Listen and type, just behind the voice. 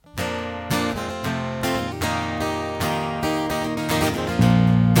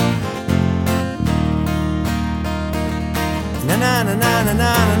na na na na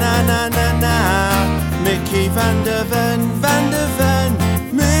na na na na na. Mickey van der Ven, Van der Ven,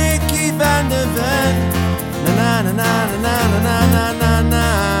 Mickey van der Ven. Na na na na na na na na na.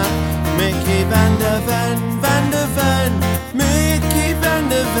 Mickey van der Ven, Van der Ven, Mickey van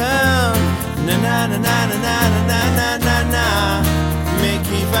der Ven. Na na na na na na na na na.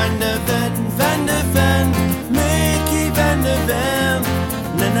 Mickey van der Ven, Van der Ven, Mickey van der Ven.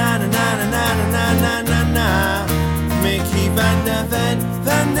 Na na na na na na na na na. Mickey van der Ven,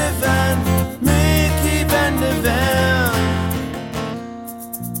 Van der Ven.